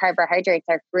form of carbohydrates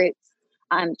are fruits,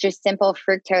 just simple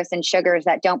fructose and sugars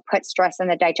that don't put stress on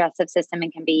the digestive system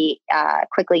and can be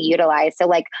quickly utilized. So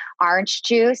like orange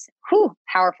juice,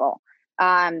 powerful.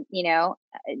 Even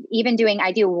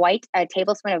I do a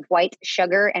tablespoon of white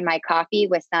sugar in my coffee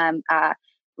with some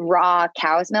raw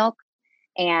cow's milk,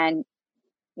 and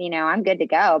I'm good to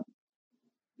go.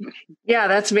 Yeah,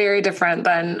 that's very different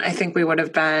than I think we would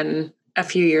have been a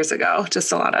few years ago.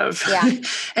 Just a lot of,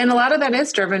 and a lot of that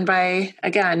is driven by,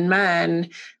 again,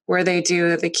 men, where they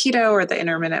do the keto or the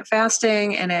intermittent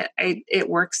fasting, and it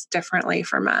works differently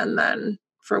for men than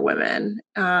for women,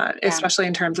 especially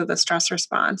in terms of the stress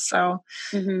response. So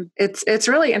it's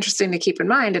really interesting to keep in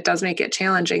mind. It does make it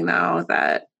challenging, though,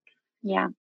 that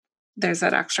there's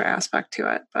that extra aspect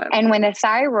to it. And when the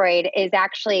thyroid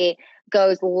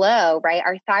goes low, right?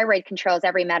 Our thyroid controls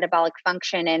every metabolic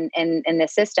function in the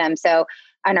system. So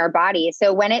in our body.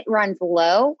 So when it runs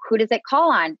low, who does it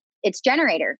call on? Its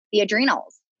generator, the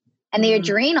adrenals. And the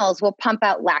adrenals will pump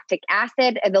out lactic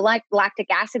acid. The lactic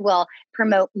acid will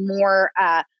promote more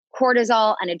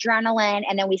cortisol and adrenaline.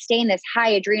 And then we stay in this high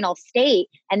adrenal state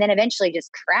and then eventually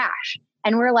just crash.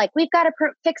 And we're like, we've got to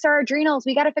fix our adrenals.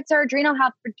 We got to fix our adrenal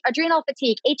health, adrenal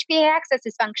fatigue, HPA axis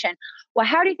dysfunction. Well,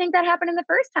 how do you think that happened in the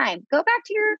first time? Go back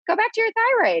to your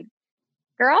thyroid.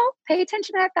 girl, pay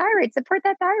attention to that thyroid, support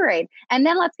that thyroid. And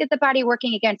then let's get the body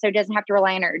working again so it doesn't have to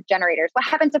rely on our generators. What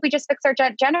happens if we just fix our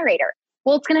generator?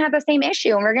 Well, it's going to have the same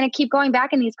issue and we're going to keep going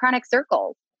back in these chronic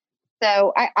circles.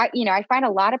 So I find a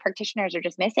lot of practitioners are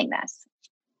just missing this.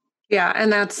 Yeah.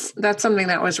 And that's something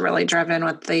that was really driven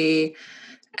with the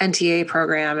NTA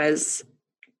program is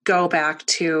go back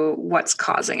to what's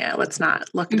causing it. Let's not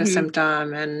look at a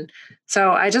symptom. And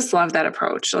so I just love that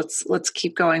approach. Let's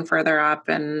keep going further up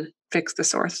and fix the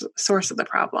source of the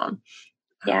problem.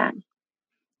 Yeah.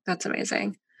 That's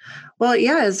amazing. Well,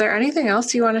 yeah. Is there anything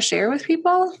else you want to share with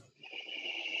people?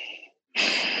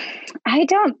 I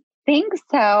don't think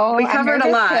so. We covered a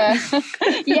lot.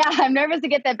 I'm nervous to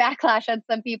get the backlash on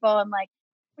some people. I'm like,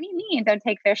 what do you mean? Don't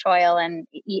take fish oil and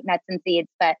eat nuts and seeds.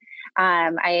 But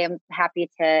I am happy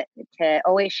to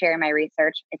always share my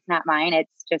research. It's not mine.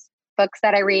 It's just books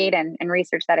that I read and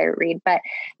research that I read. But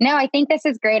no, I think this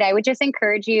is great. I would just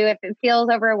encourage you, if it feels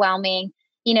overwhelming,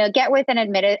 get with an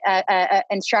admitted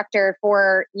instructor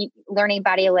for learning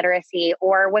body literacy,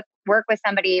 or work with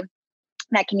somebody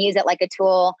that can use it like a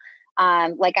tool,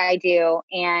 like I do.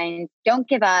 And don't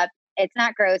give up. It's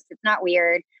not gross. It's not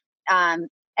weird.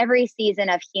 Every season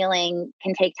of healing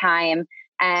can take time.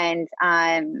 And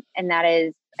that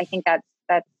is, I think that's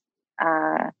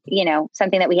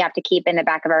something that we have to keep in the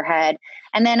back of our head.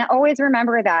 And then always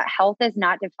remember that health is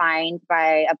not defined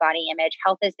by a body image.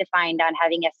 Health is defined on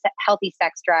having a healthy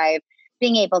sex drive,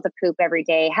 being able to poop every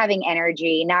day, having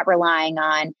energy, not relying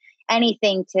on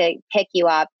anything to pick you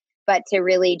up, but to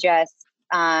really just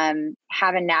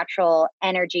have a natural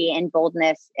energy and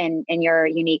boldness in your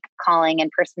unique calling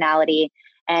and personality.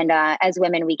 And as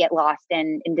women, we get lost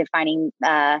in defining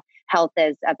health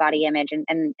as a body image, and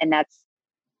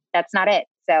that's not it.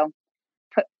 So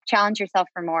challenge yourself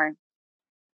for more.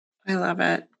 I love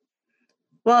it.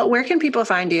 Well, where can people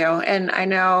find you? And I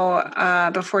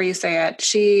know before you say it,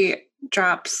 she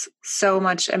drops so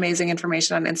much amazing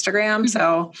information on Instagram.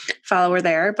 So follow her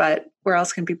there, but where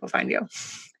else can people find you?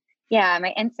 Yeah,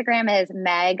 my Instagram is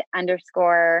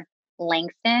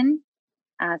Meg_Langston.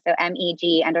 So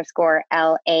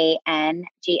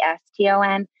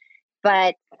MEG_LANGSTON.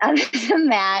 But other than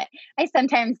that, I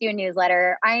sometimes do a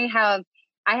newsletter. I have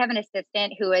an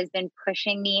assistant who has been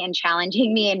pushing me and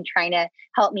challenging me and trying to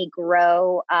help me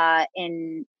grow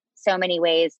in so many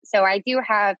ways. So I do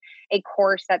have a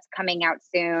course that's coming out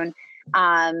soon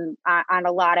on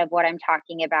a lot of what I'm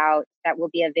talking about that will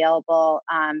be available.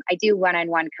 I do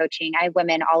one-on-one coaching. I have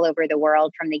women all over the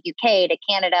world, from the UK to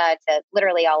Canada to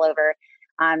literally all over.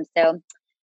 So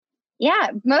yeah,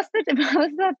 most of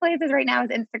the places right now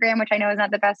is Instagram, which I know is not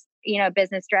the best,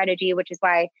 business strategy, which is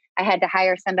why I had to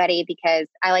hire somebody, because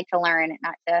I like to learn,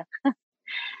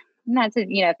 not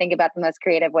to think about the most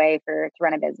creative way to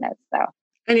run a business. So.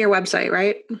 And your website,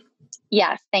 right?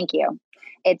 Yes. Thank you.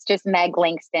 It's just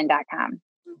meglangston.com.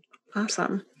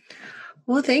 Awesome.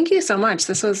 Well, thank you so much.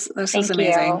 This was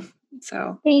amazing. You.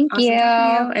 So thank awesome you.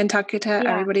 And talk to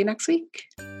everybody next week.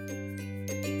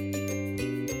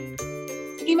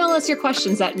 Email us your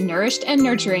questions at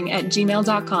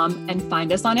nourishedandnurturing@gmail.com and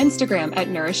find us on Instagram at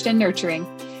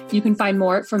nourishedandnurturing. You can find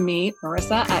more from me,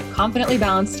 Marissa, at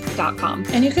confidentlybalanced.com.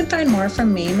 And you can find more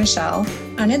from me, Michelle,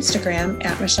 on Instagram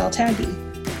at MichelleTaggy.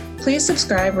 Please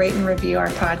subscribe, rate, and review our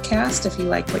podcast if you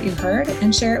like what you heard,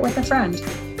 and share it with a friend.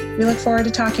 We look forward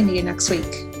to talking to you next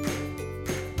week.